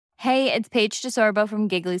Hey, it's Paige DeSorbo from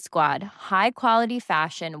Giggly Squad. High quality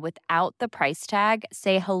fashion without the price tag.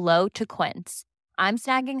 Say hello to Quince. I'm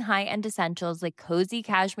snagging high-end essentials like cozy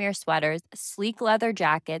cashmere sweaters, sleek leather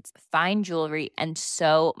jackets, fine jewelry, and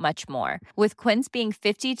so much more. With Quince being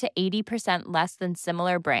 50 to 80% less than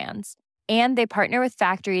similar brands. And they partner with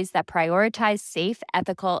factories that prioritize safe,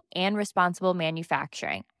 ethical, and responsible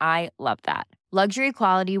manufacturing. I love that. Luxury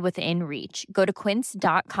quality within reach. Go to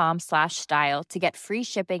quince.com/style to get free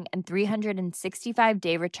shipping and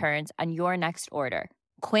 365-day returns on your next order.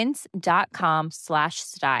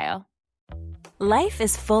 Quince.com/style. Life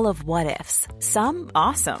is full of what-ifs. Some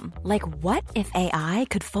awesome, like what if AI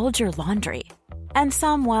could fold your laundry? And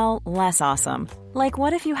some, well, less awesome, like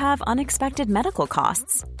what if you have unexpected medical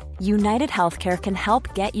costs? United Healthcare can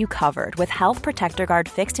help get you covered with Health Protector Guard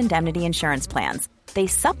fixed indemnity insurance plans. They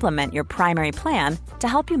supplement your primary plan to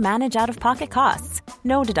help you manage out-of-pocket costs.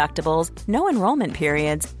 No deductibles, no enrollment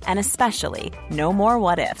periods, and especially no more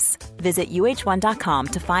what-ifs. Visit uh1.com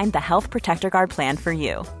to find the Health Protector Guard plan for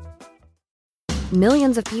you.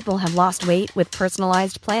 Millions of people have lost weight with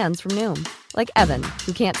personalized plans from Noom. Like Evan,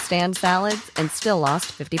 who can't stand salads and still lost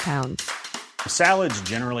 50 pounds. Salads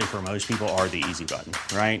generally for most people are the easy button,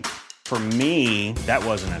 right? For me, that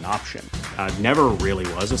wasn't an option. I never really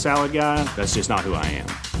was a salad guy. That's just not who I am.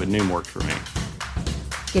 But Noom worked for me.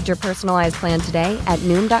 Get your personalized plan today at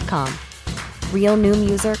Noom.com. Real Noom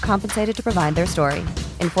user compensated to provide their story.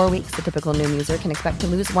 In 4 weeks, the typical Noom user can expect to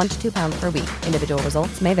lose 1 to 2 pounds per week. Individual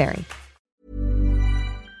results may vary.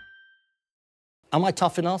 Am I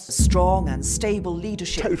tough enough? Strong and stable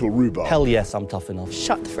leadership. Total rhubarb. Hell yes, I'm tough enough.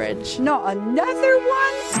 Shut the fridge. Not another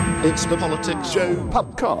one? It's the Politics Show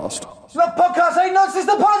podcast. It's not podcast, ain't nonsense,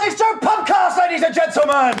 the Politics Show podcast, ladies and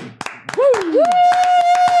gentlemen! Woo! Woo!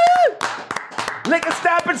 Lick a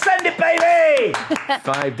stamp and send it, baby!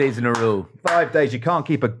 5 days in a row. 5 days, you can't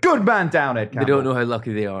keep a good man down, Ed Campbell. They don't know how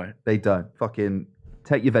lucky they are. They don't. Fucking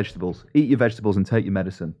take your vegetables. Eat your vegetables and take your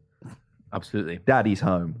medicine. Absolutely. Daddy's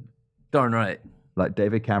home. Darn right. Like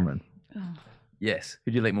David Cameron. Yes.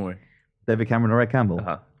 Who do you like more? David Cameron or Ed Campbell?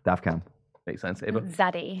 Uh-huh. Dav Cam. Makes sense. Ava?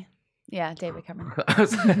 Zaddy. Yeah, David Cameron.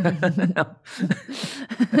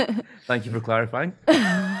 Thank you for clarifying.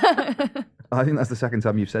 I think that's the second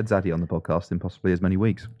time you've said Zaddy on the podcast in possibly as many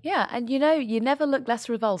weeks. Yeah, and you know, you never look less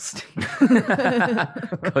revulsed.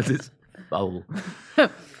 Because it's foul.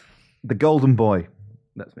 The Golden Boy.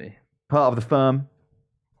 That's me. Part of the firm.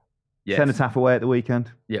 Yes. Cenotaph away at the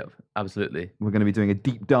weekend. Yeah, absolutely. We're going to be doing a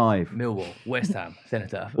deep dive. Millwall, West Ham,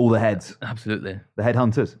 Cenotaph. All the heads. Absolutely. The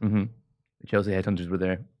headhunters. Mm-hmm. The Chelsea headhunters were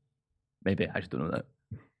there. Maybe. I just don't know that.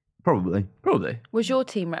 Probably. Was your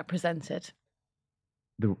team represented?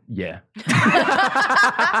 Yeah.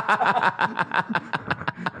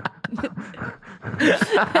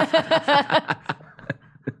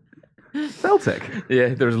 Celtic?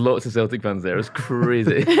 Yeah, there was lots of Celtic fans there. It was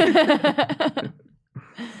crazy.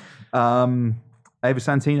 Ava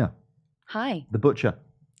Santina. Hi. The Butcher.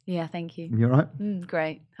 Yeah, thank you. You all right?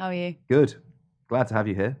 Great. How are you? Good. Glad to have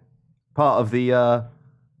you here. Part of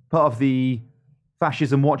the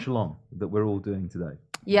fascism watch along that we're all doing today.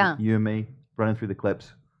 Yeah. You and me running through the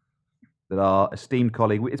clips that our esteemed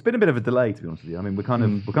colleague. It's been a bit of a delay, to be honest with you. I mean, we're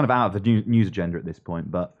kind of out of the news agenda at this point,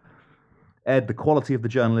 but Ed, the quality of the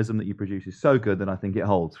journalism that you produce is so good that I think it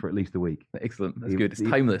holds for at least a week. Excellent. That's good. It's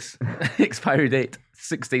timeless. Expiry date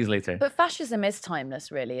 6 days later. But fascism is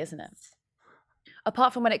timeless, really, isn't it?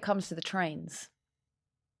 Apart from when it comes to the trains.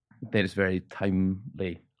 Then it's very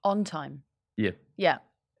timely. On time. Yeah. Yeah.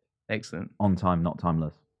 Excellent. On time, not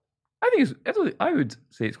timeless. I would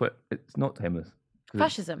say it's not timeless.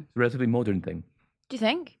 Fascism. It's a relatively modern thing. Do you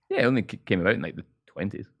think? Yeah, it only came about in like the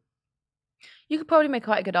 20s. You could probably make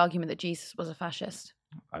quite a good argument that Jesus was a fascist.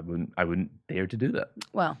 I wouldn't dare to do that.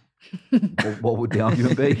 Well, what would the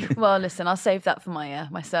argument be? Well, listen, I'll save that for my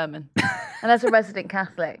sermon. And as a resident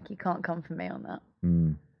Catholic, you can't come for me on that.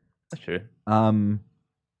 That's true.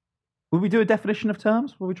 Will we do a definition of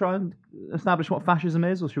terms? Will we try and establish what fascism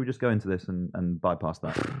is, or should we just go into this and bypass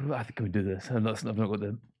that? I think I would do this. I'm not in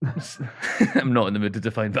the mood to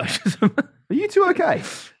define fascism. Are you two okay?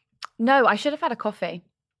 No, I should have had a coffee.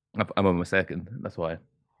 I'm on my second. That's why.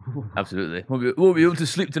 Absolutely. Won't be able to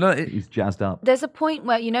sleep tonight. He's jazzed up. There's a point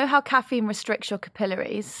where, you know how caffeine restricts your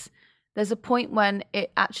capillaries? There's a point when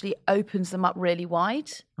it actually opens them up really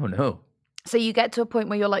wide. Oh, no. So you get to a point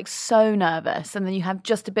where you're like so nervous and then you have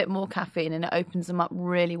just a bit more caffeine and it opens them up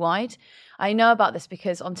really wide. I know about this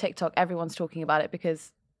because on TikTok, everyone's talking about it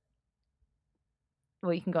because,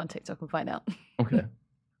 well, you can go on TikTok and find out. Okay.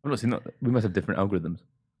 I'm not seeing that. We must have different algorithms.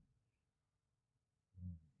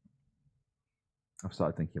 I've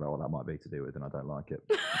started thinking about what that might be to do with and I don't like it.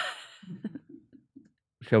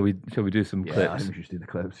 Shall we do some Yeah, I clips? think we should do the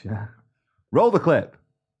clips, yeah. Roll the clip.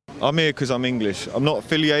 I'm here because I'm English. I'm not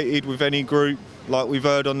affiliated with any group. Like we've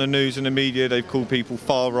heard on the news and the media, they've called people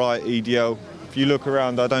far-right, EDL. If you look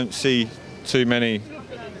around, I don't see too many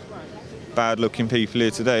bad-looking people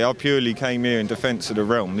here today. I purely came here in defence of the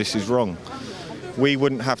realm. This is wrong. We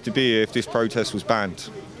wouldn't have to be here if this protest was banned.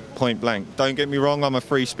 Point blank. Don't get me wrong, I'm a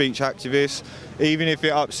free speech activist. Even if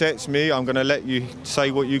it upsets me, I'm going to let you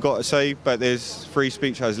say what you got to say, but there's free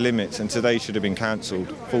speech has limits, and today should have been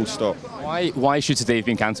cancelled. Full stop. Why should today have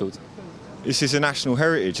been cancelled? This is a national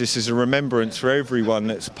heritage. This is a remembrance for everyone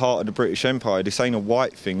that's part of the British Empire. This ain't a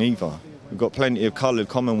white thing either. We've got plenty of coloured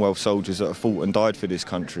Commonwealth soldiers that have fought and died for this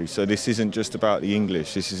country. So this isn't just about the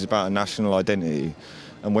English. This is about a national identity,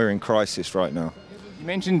 and we're in crisis right now. You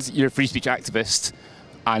mentioned you're a free speech activist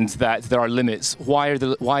and that there are limits. Why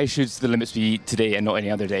should the limits be today and not any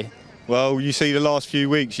other day? Well, you see the last few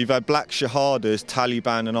weeks, you've had black shahadas,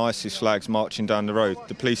 Taliban and ISIS flags marching down the road.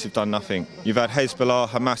 The police have done nothing. You've had Hezbollah,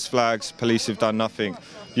 Hamas flags, police have done nothing.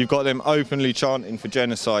 You've got them openly chanting for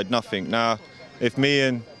genocide, nothing. Now, if me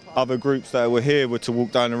and other groups that were here were to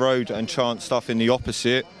walk down the road and chant stuff in the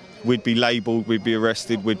opposite, we'd be labelled, we'd be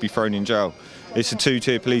arrested, we'd be thrown in jail. It's a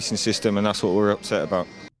two-tier policing system, and that's what we're upset about.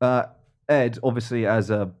 Ed, obviously, as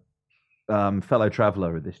a fellow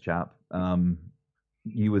traveller with this chap,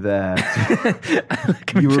 you were there.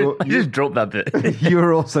 I just dropped that bit. You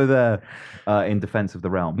were also there in defence of the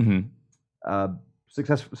realm. Mm-hmm.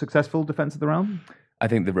 Successful defence of the realm? I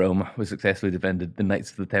think the realm was successfully defended. The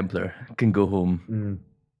Knights of the Templar can go home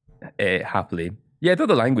happily. Yeah, I thought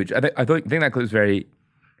the language. I think that clip was very.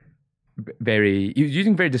 He was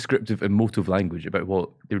using very descriptive, emotive language about what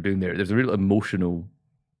they were doing there. There's a real emotional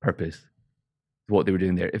purpose to what they were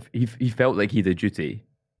doing there. If he felt like he had a duty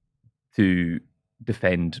to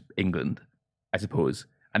defend England, I suppose.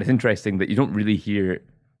 And it's interesting that you don't really hear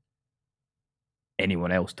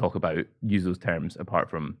anyone else use those terms apart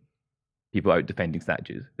from people out defending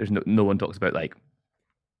statues. There's no one talks about, like,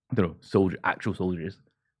 I don't know, actual soldiers.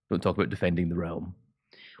 Don't talk about defending the realm,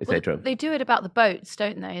 etc. Well, they do it about the boats,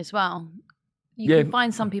 don't they, as well? You can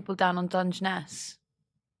find some people down on Dungeness.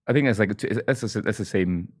 I think that's the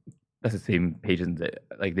same page, isn't it?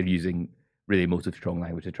 Like, they're using really emotive, strong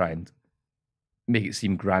language to try and make it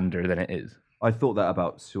seem grander than it is. I thought that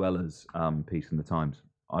about Suella's piece in the Times.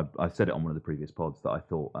 I said it on one of the previous pods that I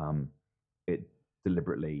thought it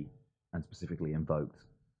deliberately and specifically invoked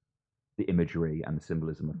the imagery and the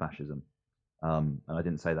symbolism of fascism, and I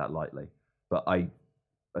didn't say that lightly. But I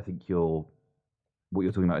think what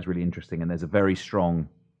you're talking about is really interesting, and there's a very strong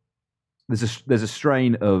there's a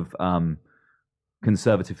strain of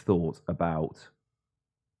conservative thought about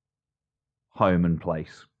home and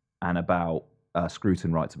place, and about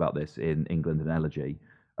Scruton writes about this in England and Elegy,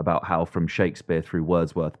 about how from Shakespeare through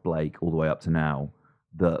Wordsworth, Blake, all the way up to now,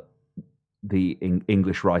 that the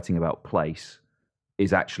English writing about place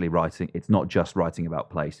is actually writing. It's not just writing about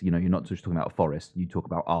place. You know, you're not just talking about a forest. You talk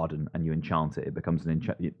about Arden and you enchant it. It becomes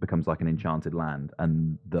like an enchanted land,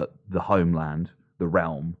 and the homeland, the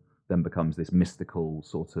realm, then becomes this mystical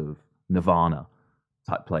sort of nirvana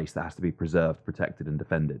type place that has to be preserved, protected, and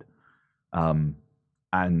defended.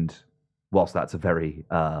 And whilst that's a very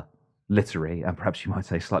literary and perhaps you might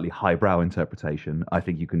say slightly highbrow interpretation, I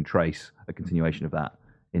think you can trace a continuation of that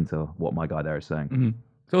into what my guy there is saying. Mm-hmm.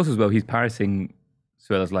 So also as well, he's parsing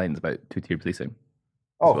Suella's lines about two-tier policing.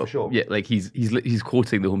 Oh, well. For sure. Yeah, like he's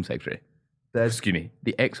quoting the Home Secretary. Excuse me,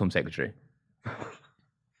 the ex-Home Secretary.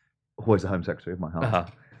 Always the Home Secretary of my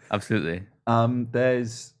heart. Absolutely.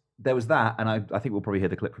 There was that, and I think we'll probably hear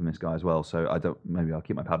the clip from this guy as well. So maybe I'll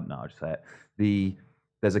keep my powder. No, I'll just say it.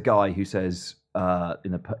 There's a guy who says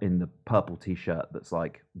in the purple T-shirt that's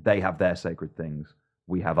like, they have their sacred things,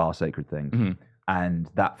 we have our sacred things. Mm-hmm. And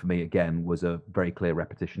that, for me, again, was a very clear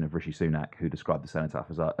repetition of Rishi Sunak, who described the Cenotaph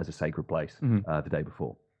as a sacred place the day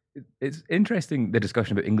before. It's interesting, the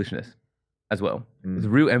discussion about Englishness as well. There's a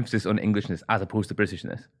real emphasis on Englishness as opposed to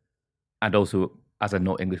Britishness. And also, as a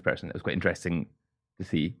not English person, it was quite interesting to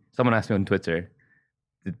see. Someone asked me on Twitter,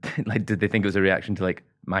 did they think it was a reaction to like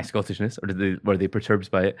my Scottishness, or were they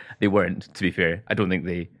perturbed by it? They weren't, to be fair. I don't think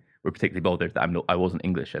they were particularly bothered that I wasn't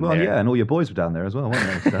English. And and all your boys were down there as well,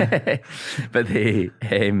 weren't they? So. But they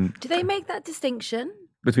do they make that distinction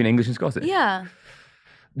between English and Scottish? Yeah,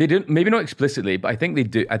 they didn't. Maybe not explicitly, but I think they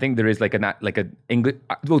do. I think there is like an English.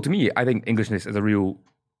 Well, to me, I think Englishness is a real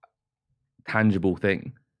tangible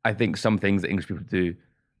thing. I think some things that English people do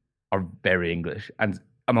are very English, and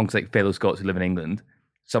amongst like fellow Scots who live in England,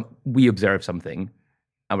 we observe something,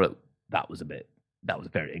 and we're like, that was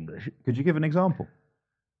very English. Could you give an example?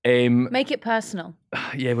 Make it personal.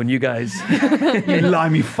 Yeah, when you guys... You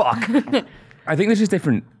limey fuck. I think there's just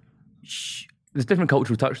different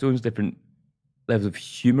cultural touchstones, different levels of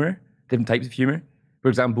humour, different types of humour. For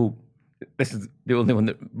example, this is the only one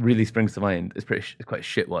that really springs to mind. It's quite a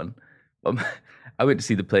shit one. I went to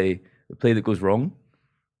see the play That Goes Wrong.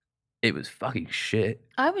 It was fucking shit.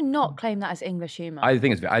 I would not claim that as English humour. I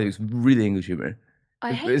think it's really English humour.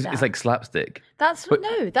 I hate that. It's like slapstick. That's what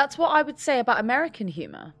I would say about American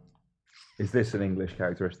humour. Is this an English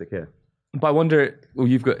characteristic here? But I wonder, well,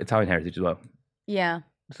 you've got Italian heritage as well. Yeah.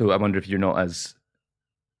 So I wonder if you're not as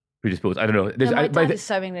predisposed. I don't know. My dad is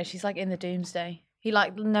so English. He's like in the doomsday.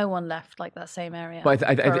 No one left like that same area. But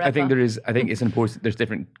I think it's important. There's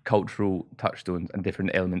different cultural touchstones and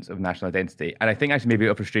different elements of national identity. And I think actually maybe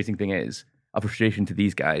a frustration to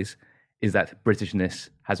these guys is that Britishness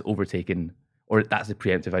has overtaken, or that's the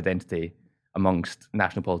preemptive identity amongst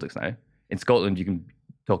national politics now. In Scotland, you can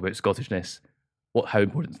talk about Scottishness, how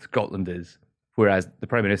important Scotland is, whereas the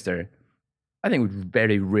Prime Minister, I think, would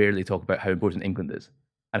very rarely talk about how important England is.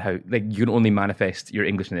 And how you can only manifest your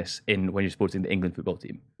Englishness when you're supporting the England football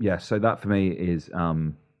team. Yeah, so that for me is,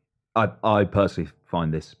 I personally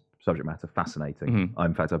find this subject matter fascinating. Mm-hmm.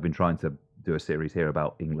 In fact, I've been trying to do a series here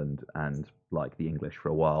about England and like the English for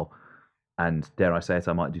a while. And dare I say it,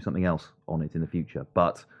 I might do something else on it in the future.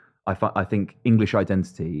 But I think English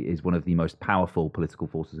identity is one of the most powerful political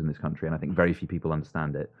forces in this country. And I think very few people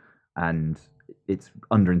understand it. And it's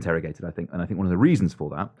under-interrogated, I think. And I think one of the reasons for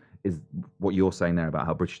that is what you're saying there about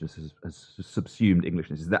how Britishness has subsumed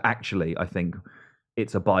Englishness, is that actually I think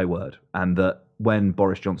it's a byword, and that when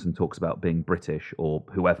Boris Johnson talks about being British or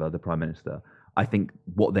whoever, the Prime Minister, I think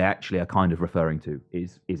what they actually are kind of referring to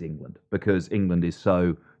is England, because England is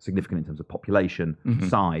so significant in terms of population,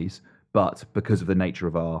 size, but because of the nature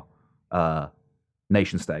of our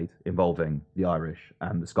nation state involving the Irish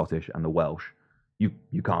and the Scottish and the Welsh, you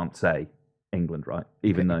can't say England, right?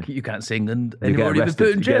 Even though you can't say England you get anymore, you've been arrested,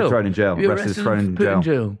 put in jail. You get thrown in jail. You're Arrested, thrown in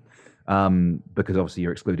jail. Because obviously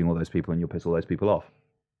you're excluding all those people and you'll piss all those people off.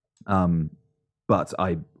 But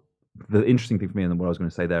the interesting thing for me, and what I was going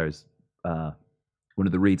to say there is one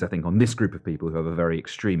of the reads, I think, on this group of people who have a very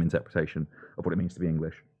extreme interpretation of what it means to be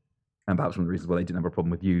English, and perhaps one of the reasons why they didn't have a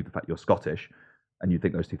problem with you, the fact you're Scottish, and you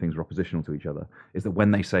think those two things are oppositional to each other, is that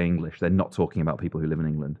when they say English, they're not talking about people who live in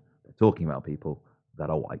England. They're talking about people that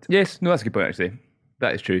are white. Yes, no, that's a good point, actually.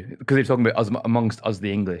 That is true. Because they're talking about us amongst us, the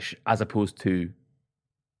English, as opposed to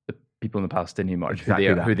the people in the Palestinian march,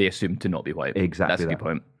 who they assume to not be white. Exactly. That's a good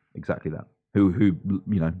point. Exactly that. Who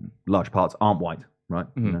large parts aren't white, right?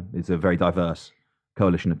 Mm-hmm. It's a very diverse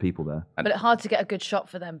coalition of people there. But it's hard to get a good shot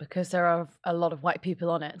for them because there are a lot of white people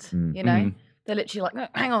on it, you know? Mm-hmm. They're literally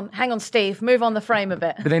like, hang on, Steve, move on the frame a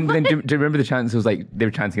bit. But then do you remember the chance? It was like they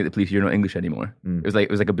were chanting at the police, "You're not English anymore." It was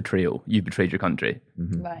like a betrayal. You betrayed your country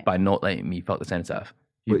by not letting me fuck the cenotaph.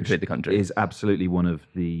 You betrayed the country. Is absolutely one of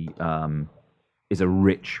the is a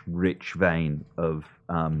rich vein of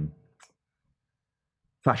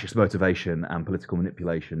fascist motivation and political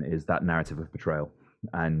manipulation. Is that narrative of betrayal,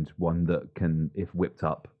 and one that can, if whipped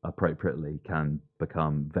up appropriately, can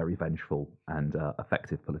become very vengeful and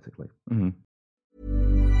effective politically. Mm-hmm.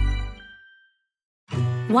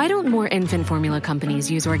 Why don't more infant formula companies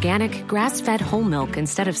use organic, grass-fed whole milk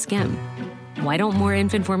instead of skim? Why don't more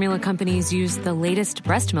infant formula companies use the latest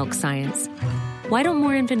breast milk science? Why don't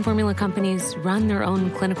more infant formula companies run their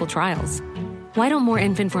own clinical trials? Why don't more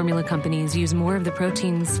infant formula companies use more of the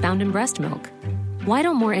proteins found in breast milk? Why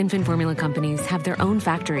don't more infant formula companies have their own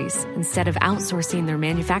factories instead of outsourcing their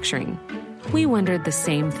manufacturing? We wondered the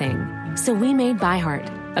same thing. So we made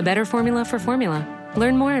ByHeart, a better formula for formula.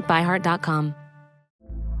 Learn more at byheart.com.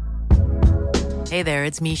 Hey there,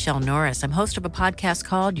 it's Michelle Norris. I'm host of a podcast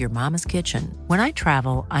called Your Mama's Kitchen. When I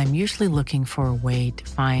travel, I'm usually looking for a way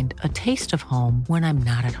to find a taste of home when I'm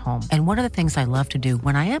not at home. And one of the things I love to do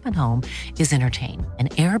when I am at home is entertain.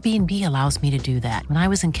 And Airbnb allows me to do that. When I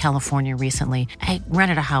was in California recently, I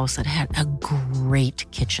rented a house that had a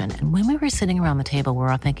great kitchen. And when we were sitting around the table,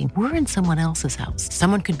 we're all thinking, we're in someone else's house.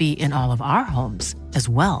 Someone could be in all of our homes as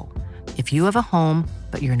well. If you have a home,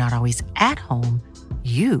 but you're not always at home,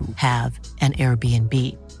 you have an Airbnb.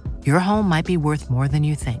 Your home might be worth more than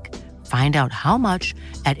you think. Find out how much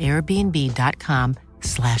at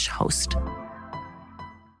airbnb.com/host.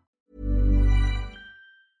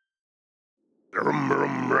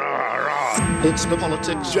 It's the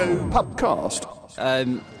Politics Show podcast.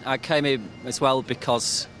 I came in as well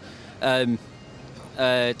because Tommy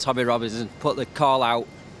Robinson put the call out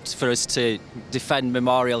for us to defend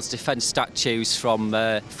memorials, defend statues from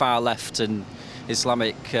far left and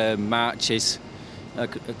Islamic marches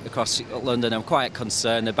across London. I'm quite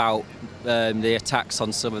concerned about the attacks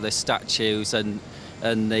on some of the statues and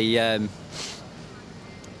the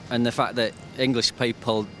fact that English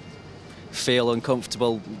people feel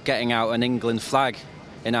uncomfortable getting out an England flag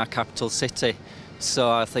in our capital city. So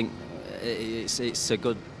I think it's a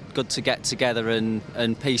good to get together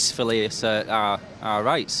and peacefully assert our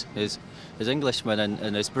rights as Englishmen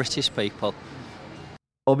and as British people.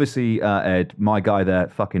 Obviously, Ed, my guy there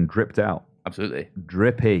fucking dripped out. Absolutely.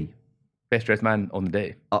 Drippy. Best dressed man on the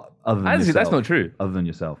day. Other than Honestly, yourself. that's not true. Other than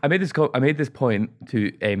yourself. I made this point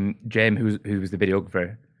to Jem, who was the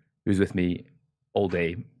videographer, who was with me all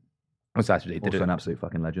day on Saturday. Also an absolute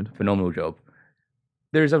fucking legend. Phenomenal job.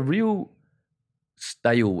 There's a real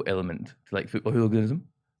style element to like football hooliganism.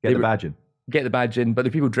 Get the badge in. Get the badge in, but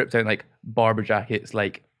the people dripped out in like barber jackets,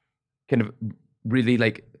 like kind of really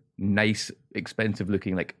like nice, expensive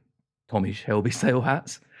looking like Tommy Shelby style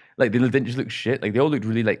hats. Like they didn't just look shit. Like they all looked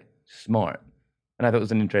really like smart. And I thought it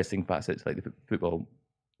was an interesting facet to like the football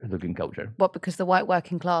hooligan culture. What? Because the white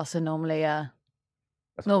working class are normally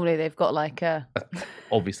they've got like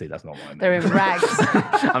obviously that's not what I meant. They're in rags.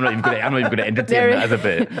 I'm not even going to entertain that as a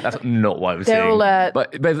bit. That's not what I was saying. All,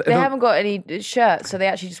 but they haven't got any shirts, so they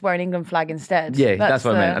actually just wear an England flag instead. Yeah, that's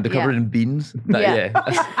what I meant. And they're covered in beans.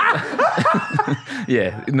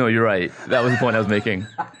 Yeah. No, you're right. That was the point I was making.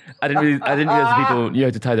 I didn't realize people knew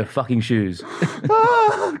how to tie their fucking shoes.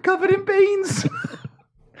 Covered in beans.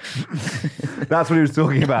 That's what he was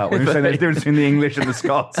talking about when he was saying there's a difference between the English and the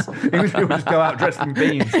Scots. English people just go out dressed in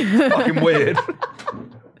beans. It's fucking weird.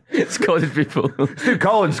 Scottish people. It's too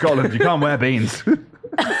cold in Scotland. You can't wear beans.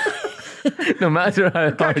 No matter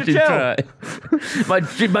how hard you try.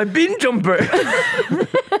 My bean jumper.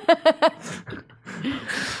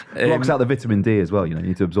 Blocks out the vitamin D as well. You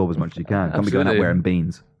need to absorb as much as you can. Can't be going out wearing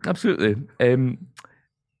beans. Absolutely.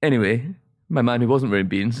 Anyway, my man who wasn't wearing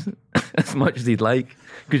beans as much as he'd like,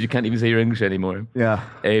 because you can't even say you're English anymore. Yeah.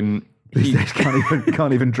 These days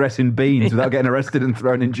can't even dress in beans without getting arrested and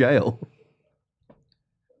thrown in jail.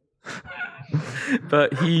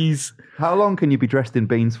 But he's... How long can you be dressed in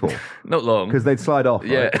beans for? Not long. Because they'd slide off,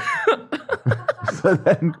 right? Yeah. So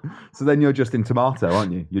then you're just in tomato,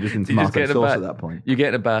 aren't you? You're just in tomato sauce at that point. You get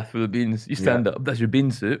in a bath full of beans, you stand up, that's your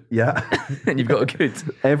bean soup. Yeah. And you've got a good...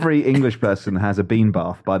 Every English person has a bean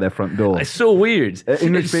bath by their front door. It's so weird.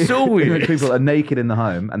 English people are naked in the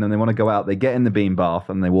home, and then they want to go out, they get in the bean bath,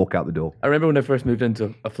 and they walk out the door. I remember when I first moved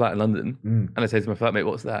into a flat in London, and I said to my flatmate,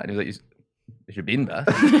 "What's that?" And he was like, "It's your bean bath."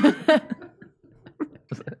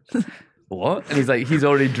 What? And he's like, he's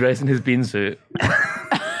already dressed in his bean suit.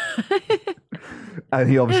 And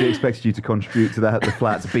he obviously expected you to contribute to the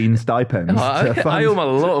flat's bean stipends. I owe him a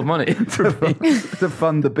lot of money to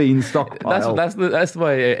fund the bean stockpile. That's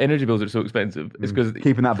why energy bills are so expensive. It's because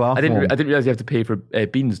keeping that bath warm. I didn't realize you have to pay for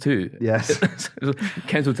beans too. Yes.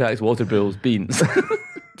 Council tax, water bills, beans.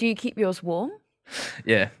 Do you keep yours warm?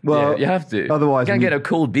 Yeah. Well, you have to. Otherwise, you can't get a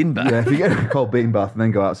cold bean bath. Yeah, if you get a cold bean bath and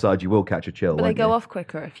then go outside, you will catch a chill. But they go off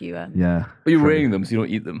quicker if you. Yeah. But you're wearing them, so you don't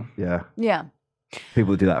eat them. Yeah. Yeah.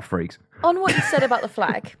 People who do that are freaks. On what you said about the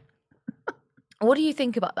flag, what do you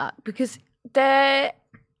think about that? Because I'm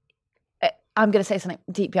going to say something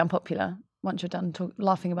deeply unpopular once you're done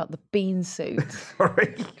laughing about the bean suit.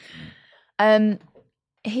 Sorry.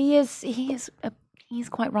 He's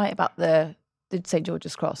quite right about the St.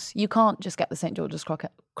 George's Cross. You can't just get the St. George's cross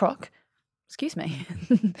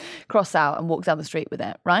out and walk down the street with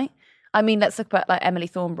it, right? I mean, let's look about like Emily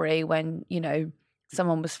Thornberry when,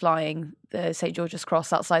 someone was flying the St. George's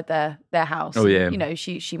Cross outside their house. Oh, yeah. And,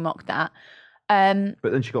 she mocked that.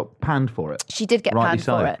 But then she got panned for it. She did get panned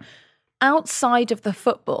for it. Outside of the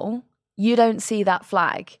football, you don't see that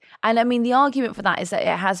flag. And I mean, the argument for that is that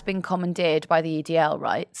it has been commandeered by the EDL,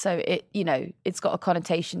 right? So it's got a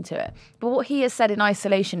connotation to it. But what he has said in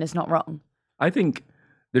isolation is not wrong. I think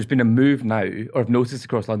there's been a move now, or I've noticed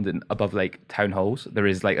across London, above like town halls, there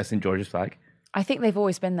is like a St. George's flag. I think they've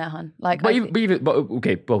always been there, hun. Like, But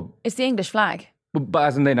it's the English flag. But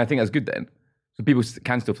as in then, I think that's good then. So people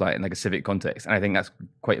can still fly it in like a civic context, and I think that's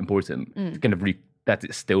quite important. To kind of that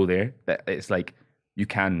it's still there. That it's like you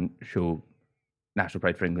can show national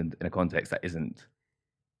pride for England in a context that isn't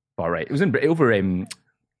far right. It was in Brixton.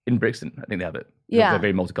 I think they have it. Yeah, it's a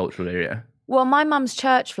very multicultural area. Well, my mum's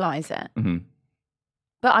church flies it. Mm-hmm.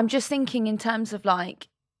 But I'm just thinking in terms of like,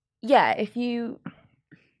 yeah, if you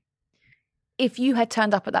had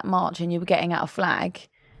turned up at that march and you were getting out a flag,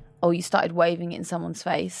 or you started waving it in someone's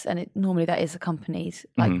face, and normally that is accompanied,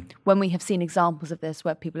 like when we have seen examples of this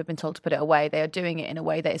where people have been told to put it away, they are doing it in a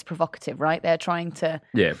way that is provocative, right? They're trying to,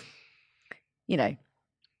 yeah,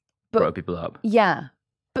 but throw people up. Yeah,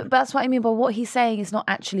 But that's what I mean by what he's saying is not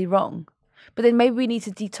actually wrong. But then maybe we need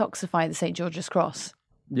to detoxify the St. George's Cross.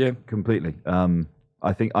 Yeah, completely.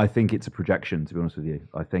 I think it's a projection, to be honest with you.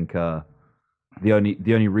 I think the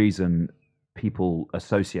only reason people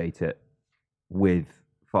associate it with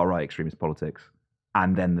far-right extremist politics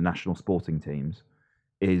and then the national sporting teams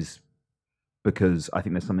is because I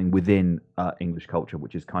think there's something within English culture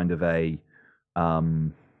which is kind of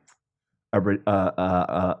an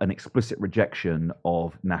explicit rejection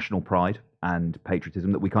of national pride and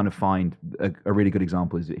patriotism that we kind of find a really good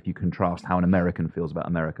example is if you contrast how an American feels about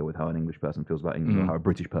America with how an English person feels about England or how a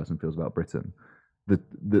British person feels about Britain.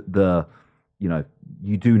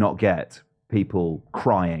 You do not get people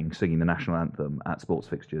crying singing the national anthem at sports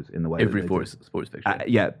fixtures in the way every sports fixture.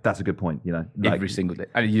 Yeah, that's a good point. Every single day,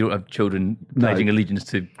 and you don't have children pledging allegiance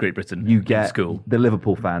to Great Britain. You get in school. The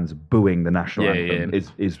Liverpool fans booing the national anthem.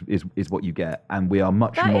 Is what you get, and we are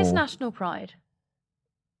much more. That is national pride.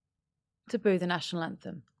 To boo the national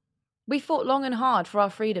anthem, we fought long and hard for our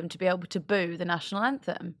freedom to be able to boo the national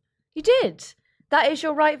anthem. You did. That is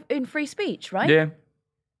your right in free speech, right? Yeah,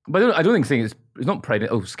 but I don't think saying it's not pride.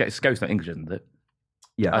 Oh, Scout's not English, isn't it?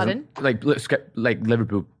 Yeah, pardon? Like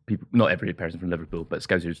Liverpool people, not every person from Liverpool, but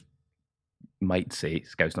Scousers might say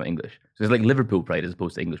Scout's not English. So it's like Liverpool pride as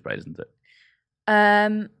opposed to English pride, isn't it?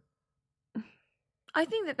 I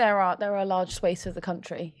think that there are large swathes of the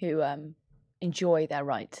country who enjoy their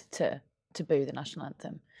right to boo the national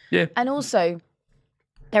anthem. Yeah, and also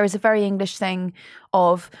there is a very English thing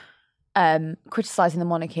of criticising the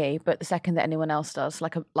monarchy, but the second that anyone else does,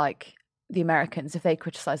 like the Americans, if they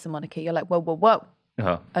criticise the monarchy, you're like, whoa, whoa, whoa.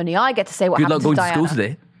 Uh-huh. Only I get to say what Good happened luck to going Diana. to school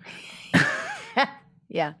today.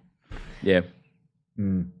 Yeah. Yeah.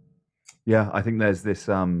 Yeah, I think there's this.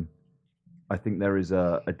 I think there is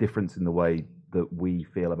a difference in the way that we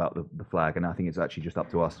feel about the flag, and I think it's actually just up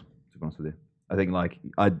to us. To be honest with you, I think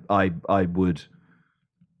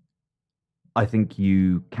I think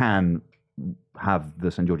you can have the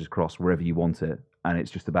St. George's Cross wherever you want it, and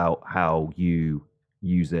it's just about how you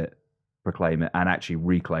use it, proclaim it, and actually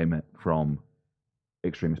reclaim it from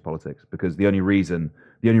extremist politics. Because the only reason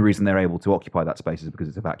they're able to occupy that space is because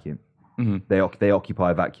it's a vacuum. Mm-hmm. They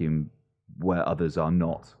occupy a vacuum where others are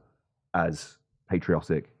not as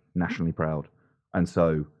patriotic, nationally proud, and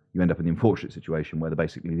so you end up in the unfortunate situation where they're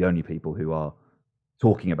basically the only people who are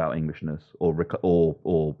talking about Englishness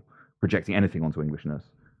or projecting anything onto Englishness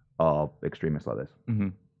are extremists like this. Mm-hmm.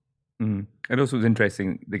 Mm-hmm. And also, it was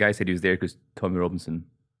interesting. The guy said he was there because Tommy Robinson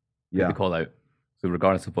did the call out. So,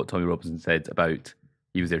 regardless of what Tommy Robinson said about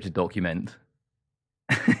he was there to document,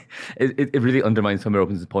 it really undermines Tommy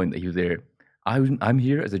Robinson's point that he was there. I'm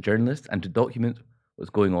here as a journalist and to document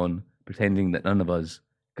what's going on, pretending that none of us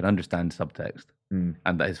can understand subtext and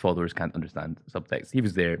that his followers can't understand subtext. He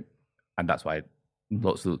was there, and that's why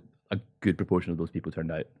a good proportion of those people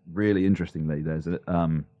turned out. Really interestingly, there's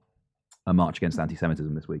a march against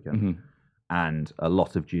anti-Semitism this weekend, and a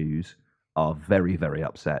lot of Jews are very, very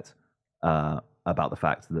upset about the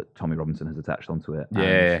fact that Tommy Robinson has attached onto it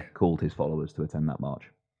and called his followers to attend that march.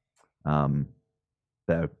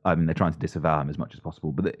 They're trying to disavow him as much as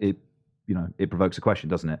possible, but it provokes a question,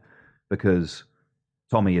 doesn't it? Because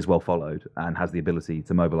Tommy is well followed and has the ability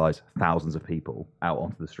to mobilize thousands of people out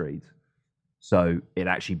onto the streets. So it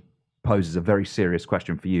actually poses a very serious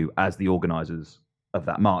question for you as the organizers of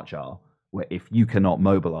that march are, where if you cannot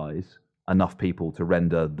mobilize enough people to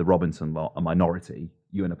render the Robinson lot a minority,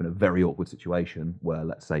 you end up in a very awkward situation where,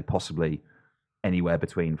 let's say, possibly anywhere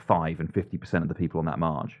between 5 and 50% of the people on that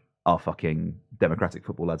march are fucking Democratic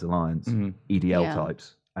Football Lads Alliance, EDL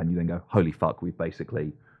types. And you then go, holy fuck, we've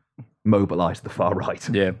basically mobilized the far right.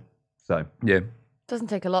 Yeah. So, Doesn't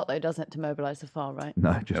take a lot, though, does it, to mobilise the far right?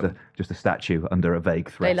 No, just a statue under a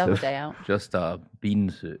vague threat. They love a day out. Just a bean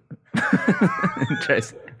suit.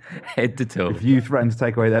 Just head to toe. If you threaten to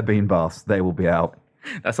take away their bean baths, they will be out.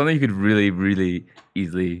 That's something you could really, really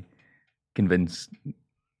easily convince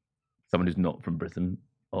someone who's not from Britain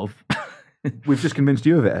of. We've just convinced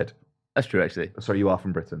you of it, Ed. That's true, actually. Sorry, you are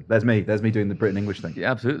from Britain. There's me doing the Britain English thing. Yeah,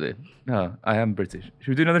 absolutely. No, I am British. Should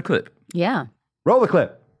we do another clip? Yeah. Roll the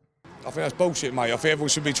clip. I think that's bullshit, mate. I think everyone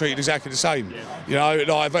should be treated exactly the same. You know,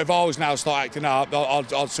 like if I was now start acting up,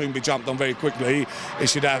 I'd soon be jumped on very quickly. It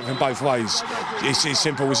should happen both ways. It's as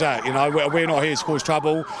simple as that. You know, we're not here to cause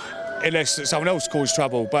trouble unless someone else causes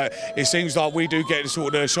trouble. But it seems like we do get the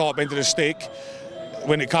sort of sharp end of the stick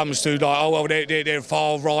when it comes to like, oh well, they're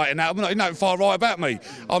far right and that. I'm not nothing far right about me.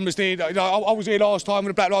 I'm just here. I was here last time when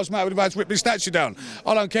the Black Lives Matter would have had to rip the statue down.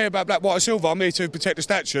 I don't care about black, white, or silver. I'm here to protect the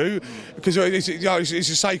statue because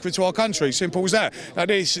it's sacred to our country. Simple as that. Now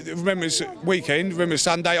this Remembrance Weekend, Remembrance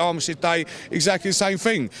Sunday, Armistice Day, exactly the same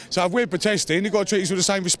thing. So if we're protesting, you've got to treat us with the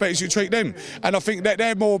same respect as you treat them. And I think that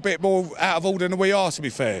they're a bit more out of order than we are. To be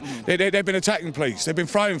fair, they've been attacking police. They've been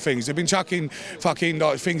throwing things. They've been chucking fucking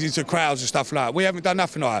like things into crowds and stuff like that. We haven't done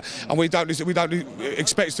nothing like that, and we don't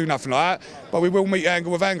expect to do nothing like that, but we will meet anger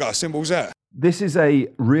with anger. Simple as that. This is a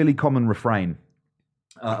really common refrain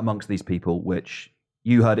amongst these people, which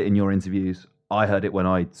you heard it in your interviews. I heard it when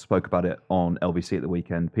I spoke about it on LBC at the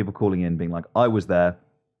weekend. People calling in being like, I was there,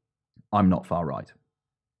 I'm not far right.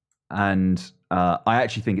 And I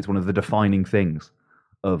actually think it's one of the defining things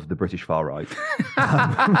of the British far right.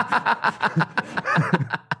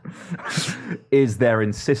 Is their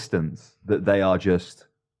insistence that they are just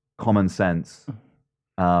common sense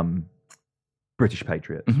British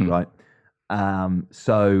patriots, right?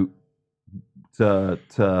 So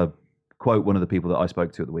to quote one of the people that I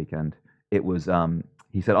spoke to at the weekend, it was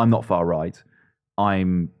he said, "I'm not far right.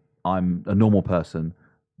 I'm a normal person.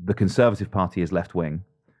 The Conservative Party is left wing,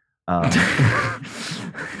 but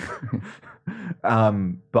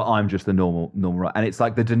I'm just a normal right." And it's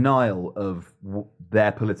like the denial of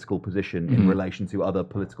their political position in relation to other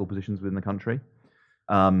political positions within the country,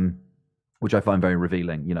 which I find very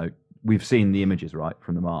revealing. You know, we've seen the images, right,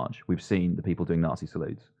 from the march. We've seen the people doing Nazi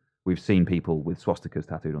salutes. We've seen people with swastikas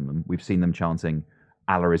tattooed on them. We've seen them chanting,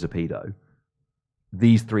 Allah is a pedo.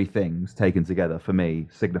 These three things taken together, for me,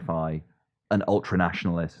 signify an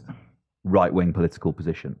ultra-nationalist, right-wing political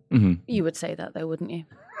position. You would say that, though, wouldn't you?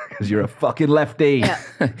 Because you're a fucking lefty. Yeah.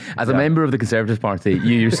 As a member of the Conservative Party,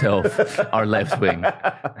 you yourself are left-wing.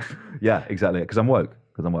 Yeah, exactly. Because I'm woke.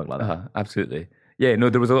 Because I'm woke like that. Absolutely. Yeah, no,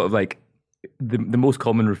 there was a lot of like, the most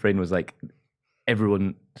common refrain was like,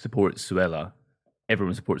 everyone supports Suella.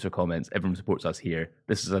 Everyone supports her comments. Everyone supports us here.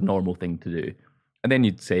 This is a normal thing to do. And then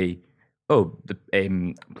you'd say, oh, the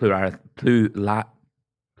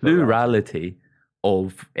plurality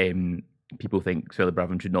of people think Suella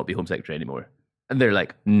Braverman should not be Home Secretary anymore. And they're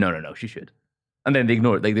like, no, she should. And then they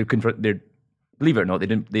ignore it. Like they're believe it or not, they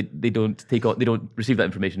don't receive that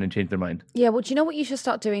information and change their mind. Yeah, well, do you know what you should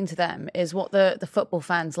start doing to them is what the football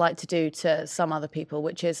fans like to do to some other people,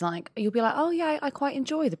 which is like, you'll be like, oh yeah, I quite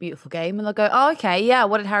enjoy the beautiful game. And they'll go, oh, okay, yeah,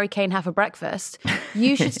 what did Harry Kane have for breakfast?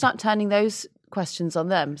 You should start turning those questions on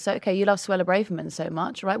them. So, okay, you love Suella Braverman so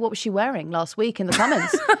much, right? What was she wearing last week in the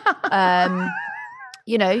comments?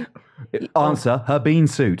 You know. Answer, her bean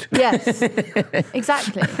suit. Yes,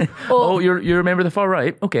 exactly. Or, you remember the far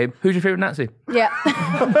right? Okay, who's your favourite Nazi? Yeah.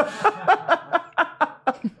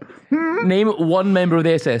 Name one member of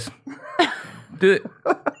the SS. Do it.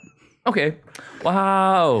 Okay.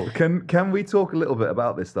 Wow. Can we talk a little bit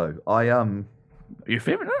about this though? Your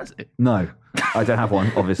favourite Nazi? No, I don't have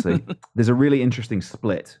one, obviously. There's a really interesting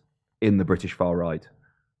split in the British far right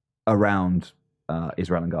around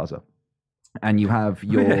Israel and Gaza. And you have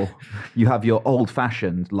your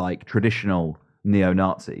old-fashioned, like traditional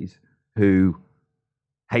neo-Nazis who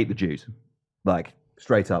hate the Jews, like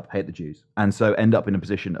straight up hate the Jews, and so end up in a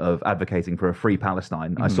position of advocating for a free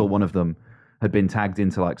Palestine. I saw one of them had been tagged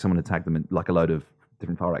into like someone had tagged them in like a load of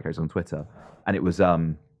different far-right characters on Twitter, and it was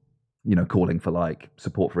calling for like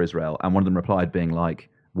support for Israel, and one of them replied being like,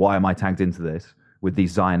 "Why am I tagged into this with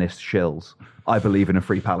these Zionist shills? I believe in a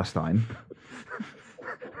free Palestine."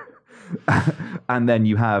 And then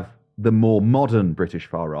you have the more modern British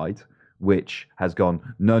far right, which has gone,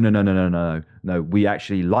 no, we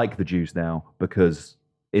actually like the Jews now because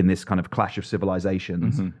in this kind of clash of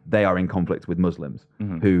civilizations, they are in conflict with Muslims,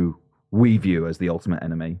 who we view as the ultimate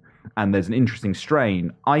enemy. And there's an interesting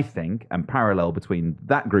strain, I think, and parallel between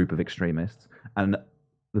that group of extremists and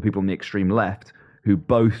the people on the extreme left who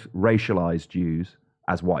both racialize Jews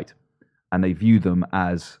as white. And they view them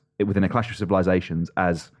as, within a clash of civilizations,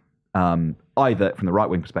 as either from the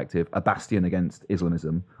right-wing perspective, a bastion against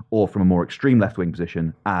Islamism, or from a more extreme left-wing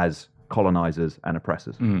position as colonizers and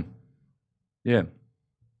oppressors. Yeah.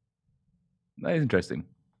 That is interesting.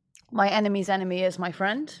 My enemy's enemy is my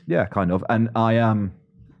friend. Yeah, kind of. And I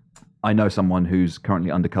know someone who's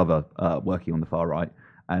currently undercover working on the far right,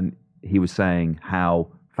 and he was saying how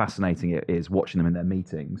fascinating it is watching them in their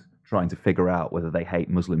meetings, trying to figure out whether they hate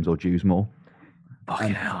Muslims or Jews more.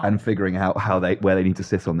 And figuring out where they need to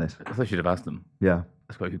sit on this. I thought I should have asked them. Yeah.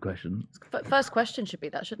 That's quite a good question. First question should be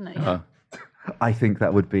that, shouldn't it? I think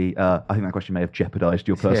that would be. I think that question may have jeopardised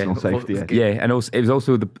your personal safety. Yeah, and also, it was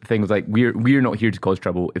also the thing was like we're not here to cause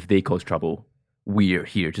trouble. If they cause trouble, we're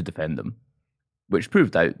here to defend them. which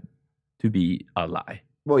proved out to be a lie.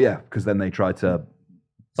 Well, yeah, because then they tried to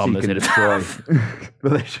Bomb seek the and destroy.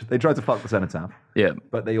 Well, they tried to fuck the Cenotaph. Yeah.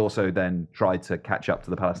 But they also then tried to catch up to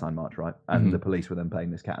the Palestine March, right? And the police were then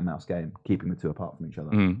playing this cat and mouse game, keeping the two apart from each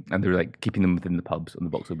other. And they were like keeping them within the pubs on the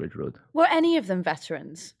Vauxhall Bridge Road. Were any of them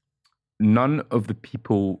veterans? None of the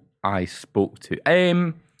people I spoke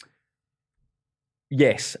to.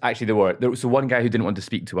 Yes, actually there were. There was one guy who didn't want to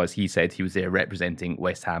speak to us. He said he was there representing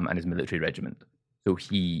West Ham and his military regiment. So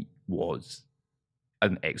he was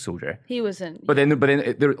an ex-soldier. He wasn't. But then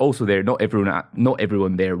they're also there. Not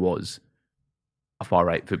everyone there was a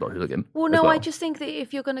far-right football hooligan. Well, no, I just think that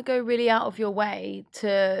if you're going to go really out of your way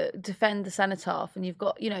to defend the Cenotaph, and you've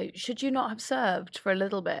got, should you not have served for a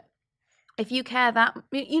little bit? If you care that,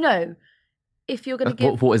 if you're going to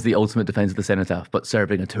give... What is the ultimate defence of the Cenotaph but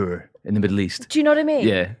serving a tour in the Middle East? Do you know what I mean?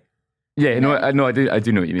 Yeah. Yeah, I do know what you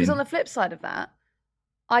mean. Because on the flip side of that,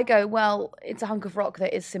 I go, well, it's a hunk of rock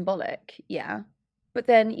that is symbolic, yeah. But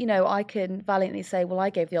then, I can valiantly say, well, I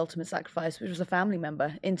gave the ultimate sacrifice, which was a family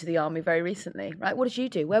member, into the army very recently, right? What did you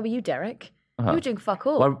do? Where were you, Derek? You were doing fuck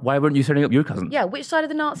all. Why weren't you turning up your cousin? Yeah, which side of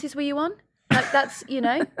the Nazis were you on? Like, that's,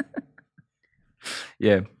 Yeah.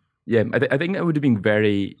 I think it would have been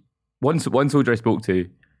very... One soldier I spoke to,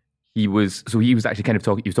 he was actually kind of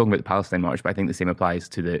talking about the Palestine March, but I think the same applies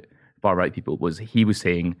to the far-right people, he was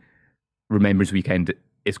saying Remembrance Weekend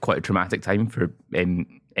is quite a traumatic time for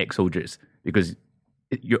ex-soldiers because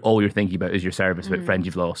all you're thinking about is your service, about friends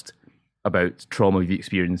you've lost, about trauma you've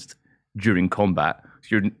experienced during combat.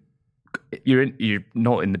 So you're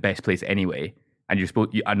not in the best place anyway, and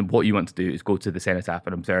and what you want to do is go to the Cenotaph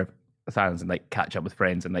and observe silence and like catch up with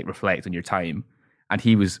friends and like reflect on your time. And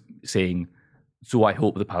he was saying, so I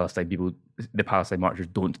hope the Palestine marchers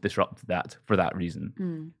don't disrupt that for that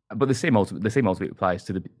reason. But the same ultimately applies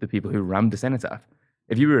to the people who rammed the Cenotaph.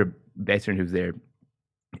 If you were a veteran who was there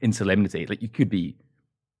in solemnity, like you could be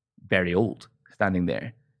very old standing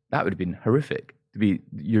there. That would have been horrific. To be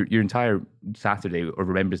your entire Saturday or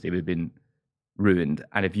Remembrance Day would have been ruined.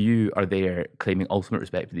 And if you are there claiming ultimate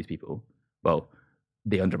respect for these people, well,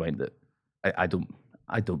 they undermined it. I don't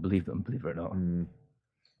believe them, believe it or not.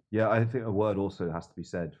 Yeah, I think a word also has to be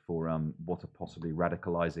said for what a possibly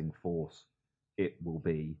radicalizing force it will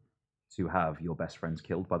be to have your best friends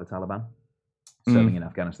killed by the Taliban serving in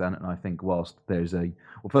Afghanistan. And I think whilst there's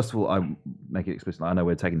first of all, I make it explicit. I know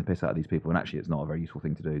we're taking the piss out of these people, and actually it's not a very useful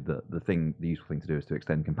thing to do. The useful thing to do is to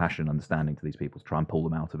extend compassion and understanding to these people to try and pull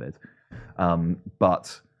them out of it.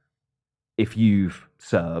 But if you've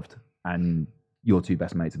served and your two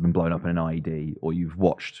best mates have been blown up in an IED, or you've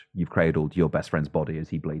cradled your best friend's body as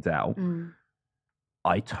he bleeds out,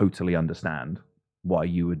 I totally understand why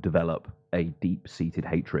you would develop a deep-seated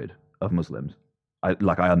hatred of Muslims. I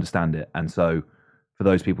understand it. And so for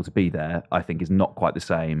those people to be there, I think is not quite the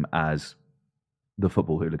same as the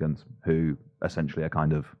football hooligans who essentially are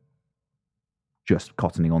kind of just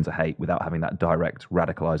cottoning on to hate without having that direct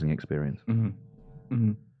radicalizing experience.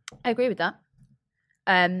 I agree with that.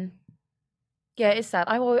 Yeah, it's sad.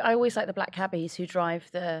 I always like the black cabbies who drive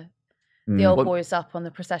the old boys up on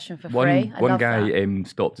the procession for free. One guy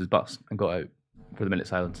stopped his bus and got out for the minute of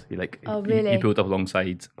silence. He pulled up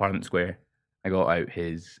alongside Parliament Square and got out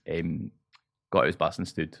his bus and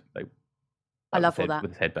stood like. I love all that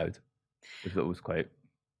with his head bowed, which was quite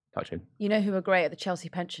touching. You know who are great are the Chelsea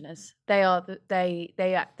pensioners. They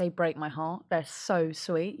break my heart. They're so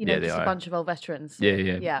sweet. Just a bunch of old veterans.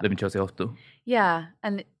 Yeah. Live in Chelsea Hospital. Yeah,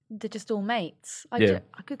 and they're just all mates. I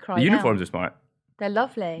could cry. The uniforms are smart. They're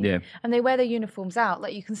lovely. Yeah, and they wear their uniforms out.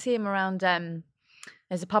 Like you can see them around.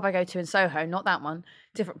 There's a pub I go to in Soho, not that one,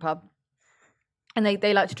 different pub, and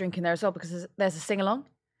they like to drink in there as well because there's a sing along.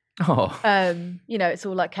 Oh, it's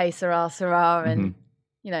all like "K Sarah Sarah" and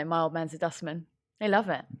 "My Old Man's a Dustman." They love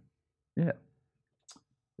it. Yeah.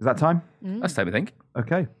 Is that time? That's time, I think.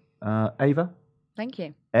 Okay. Ava. Thank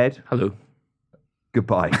you. Ed. Hello.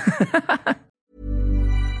 Goodbye.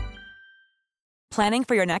 Planning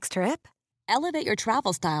for your next trip? Elevate your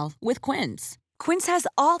travel style with Quince. Quince has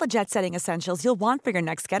all the jet-setting essentials you'll want for your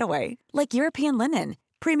next getaway, like European linen,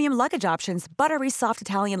 premium luggage options, buttery soft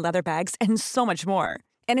Italian leather bags, and so much more.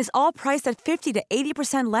 And is all priced at 50 to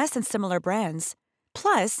 80% less than similar brands.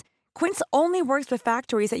 Plus, Quince only works with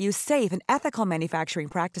factories that use safe and ethical manufacturing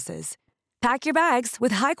practices. Pack your bags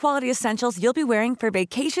with high-quality essentials you'll be wearing for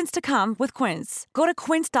vacations to come with Quince. Go to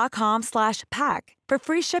quince.com/pack for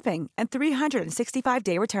free shipping and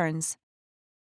 365-day returns.